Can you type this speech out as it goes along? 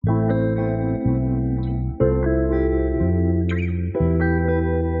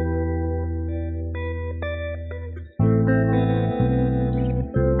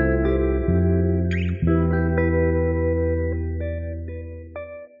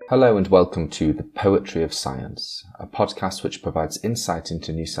Hello and welcome to The Poetry of Science, a podcast which provides insight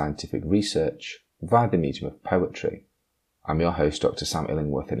into new scientific research via the medium of poetry. I'm your host, Dr. Sam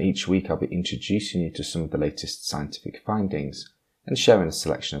Illingworth, and each week I'll be introducing you to some of the latest scientific findings and sharing a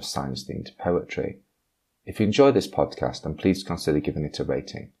selection of science-themed poetry. If you enjoy this podcast, then please consider giving it a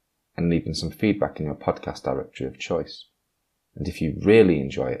rating and leaving some feedback in your podcast directory of choice. And if you really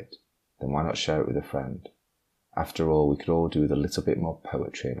enjoy it, then why not share it with a friend? After all, we could all do with a little bit more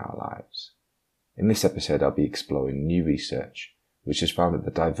poetry in our lives. In this episode, I'll be exploring new research, which has found that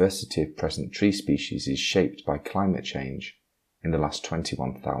the diversity of present tree species is shaped by climate change in the last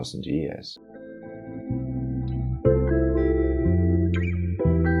 21,000 years.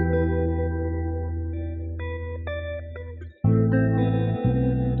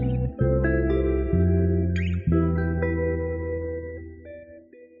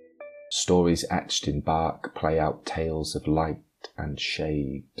 Stories etched in bark play out tales of light and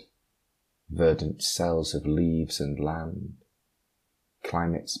shade, verdant cells of leaves and land,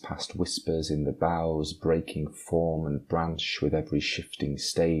 climates past whispers in the boughs, breaking form and branch with every shifting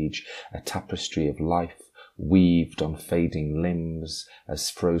stage, a tapestry of life weaved on fading limbs, as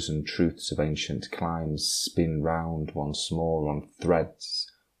frozen truths of ancient climes spin round once more on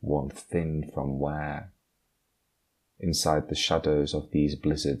threads worn thin from wear. Inside the shadows of these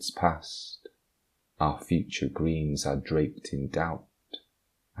blizzards past, our future greens are draped in doubt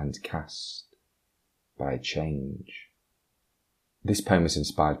and cast by change. This poem is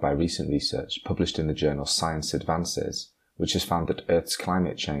inspired by recent research published in the journal Science Advances, which has found that Earth's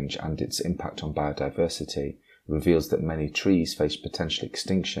climate change and its impact on biodiversity reveals that many trees face potential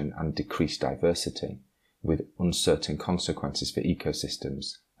extinction and decreased diversity, with uncertain consequences for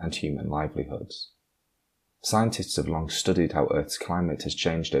ecosystems and human livelihoods. Scientists have long studied how Earth's climate has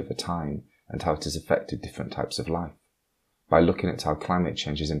changed over time and how it has affected different types of life. By looking at how climate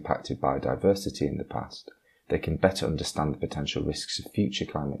change has impacted biodiversity in the past, they can better understand the potential risks of future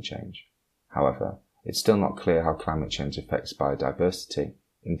climate change. However, it's still not clear how climate change affects biodiversity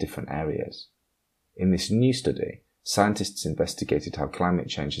in different areas. In this new study, scientists investigated how climate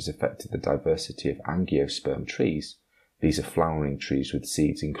change has affected the diversity of angiosperm trees. These are flowering trees with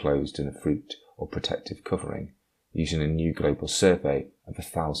seeds enclosed in a fruit or protective covering, using a new global survey of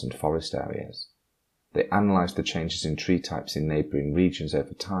 1,000 forest areas. They analysed the changes in tree types in neighbouring regions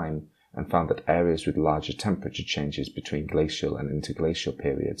over time and found that areas with larger temperature changes between glacial and interglacial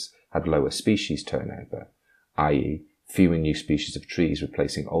periods had lower species turnover, i.e. fewer new species of trees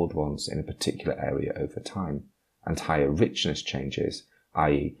replacing old ones in a particular area over time, and higher richness changes,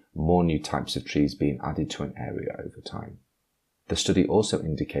 i.e. more new types of trees being added to an area over time. The study also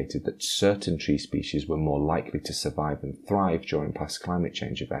indicated that certain tree species were more likely to survive and thrive during past climate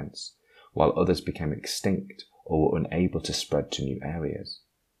change events, while others became extinct or were unable to spread to new areas.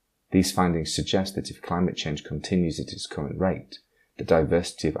 These findings suggest that if climate change continues at its current rate, the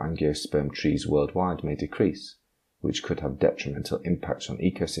diversity of angiosperm trees worldwide may decrease, which could have detrimental impacts on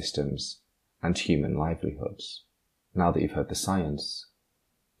ecosystems and human livelihoods. Now that you've heard the science,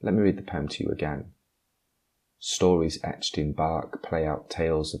 let me read the poem to you again. Stories etched in bark play out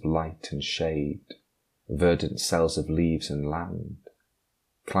tales of light and shade, verdant cells of leaves and land,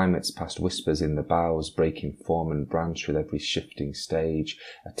 climates past whispers in the boughs, breaking form and branch with every shifting stage,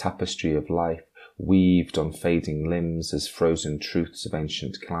 a tapestry of life weaved on fading limbs, as frozen truths of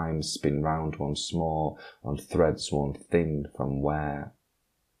ancient climes spin round once more on threads worn thin from wear.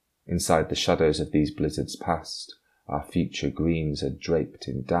 Inside the shadows of these blizzards past, our future greens are draped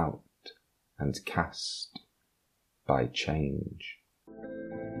in doubt and cast by change.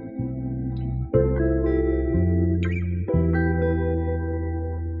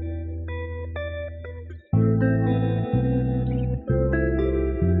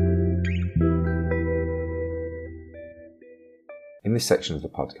 In this section of the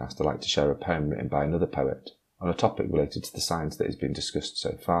podcast, I'd like to share a poem written by another poet on a topic related to the science that has been discussed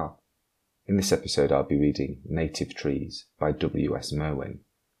so far. In this episode, I'll be reading Native Trees by W.S. Merwin.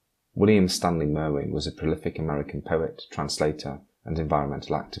 William Stanley Merwin was a prolific American poet, translator, and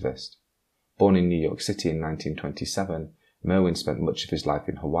environmental activist. Born in New York City in 1927, Merwin spent much of his life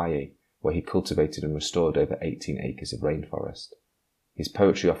in Hawaii, where he cultivated and restored over 18 acres of rainforest. His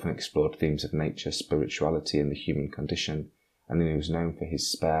poetry often explored themes of nature, spirituality, and the human condition, and he was known for his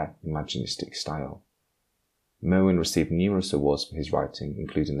spare, imaginistic style. Merwin received numerous awards for his writing,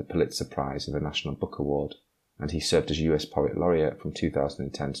 including the Pulitzer Prize and the National Book Award, and he served as US Poet Laureate from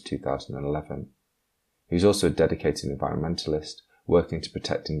 2010 to 2011. He was also a dedicated environmentalist, working to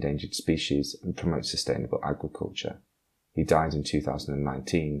protect endangered species and promote sustainable agriculture. He died in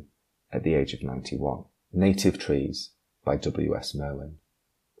 2019 at the age of 91. Native Trees by W.S. Merwin.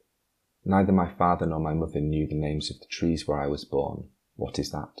 Neither my father nor my mother knew the names of the trees where I was born. What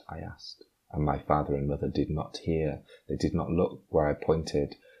is that? I asked. And my father and mother did not hear. They did not look where I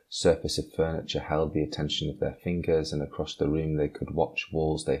pointed. Surface of furniture held the attention of their fingers, and across the room they could watch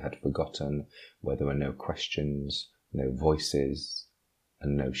walls they had forgotten, where there were no questions, no voices,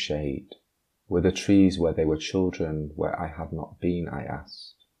 and no shade. Were the trees where they were children, where I had not been? I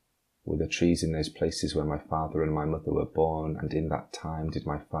asked. Were the trees in those places where my father and my mother were born, and in that time did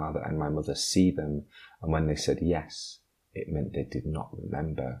my father and my mother see them? And when they said yes, it meant they did not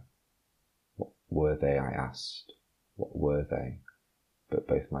remember. What were they? I asked. What were they? But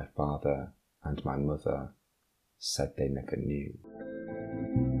both my father and my mother said they never knew.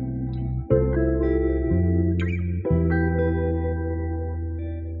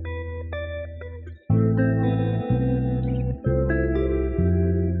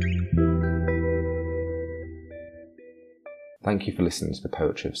 Thank you for listening to The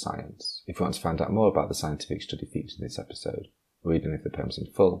Poetry of Science. If you want to find out more about the scientific study featured in this episode, or read any of the poems in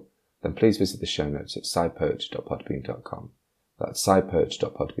full, then please visit the show notes at scipoetry.podbean.com. That's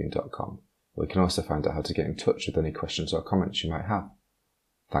scipoetry.podbean.com, where you can also find out how to get in touch with any questions or comments you might have.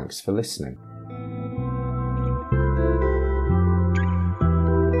 Thanks for listening.